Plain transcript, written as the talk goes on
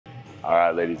All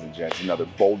right, ladies and gents, another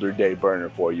boulder day burner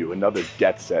for you, another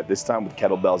death set, this time with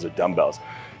kettlebells or dumbbells.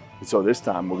 So this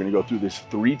time we're gonna go through this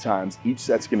 3 times. Each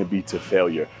set's gonna be to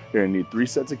failure. You're gonna need 3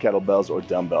 sets of kettlebells or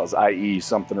dumbbells, i.e.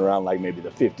 something around like maybe the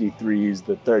 53s,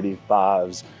 the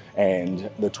 35s,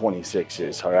 and the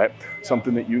 26s, all right?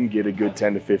 Something that you can get a good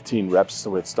 10 to 15 reps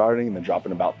with starting and then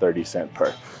dropping about 30 cents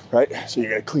per, right? So you're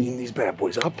gonna clean these bad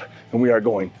boys up, and we are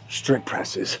going strict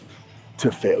presses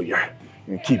to failure.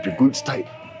 You're gonna keep your glutes tight,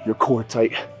 your core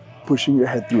tight, pushing your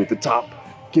head through at the top,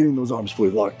 getting those arms fully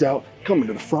locked out, coming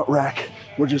to the front rack,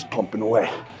 we're just pumping away.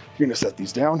 You're gonna set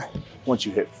these down. Once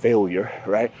you hit failure,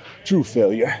 right? True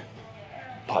failure,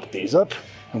 pop these up,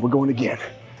 and we're going again.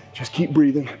 Just keep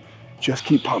breathing, just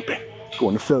keep pumping.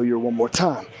 Going to failure one more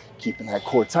time, keeping that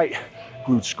core tight,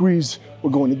 glute squeeze,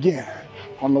 we're going again.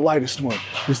 On the lightest one,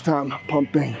 this time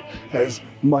pumping as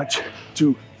much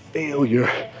to failure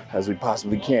as we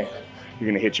possibly can. You're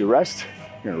gonna hit your rest,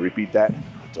 you're gonna repeat that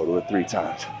a total of 3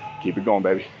 times. Keep it going,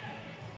 baby.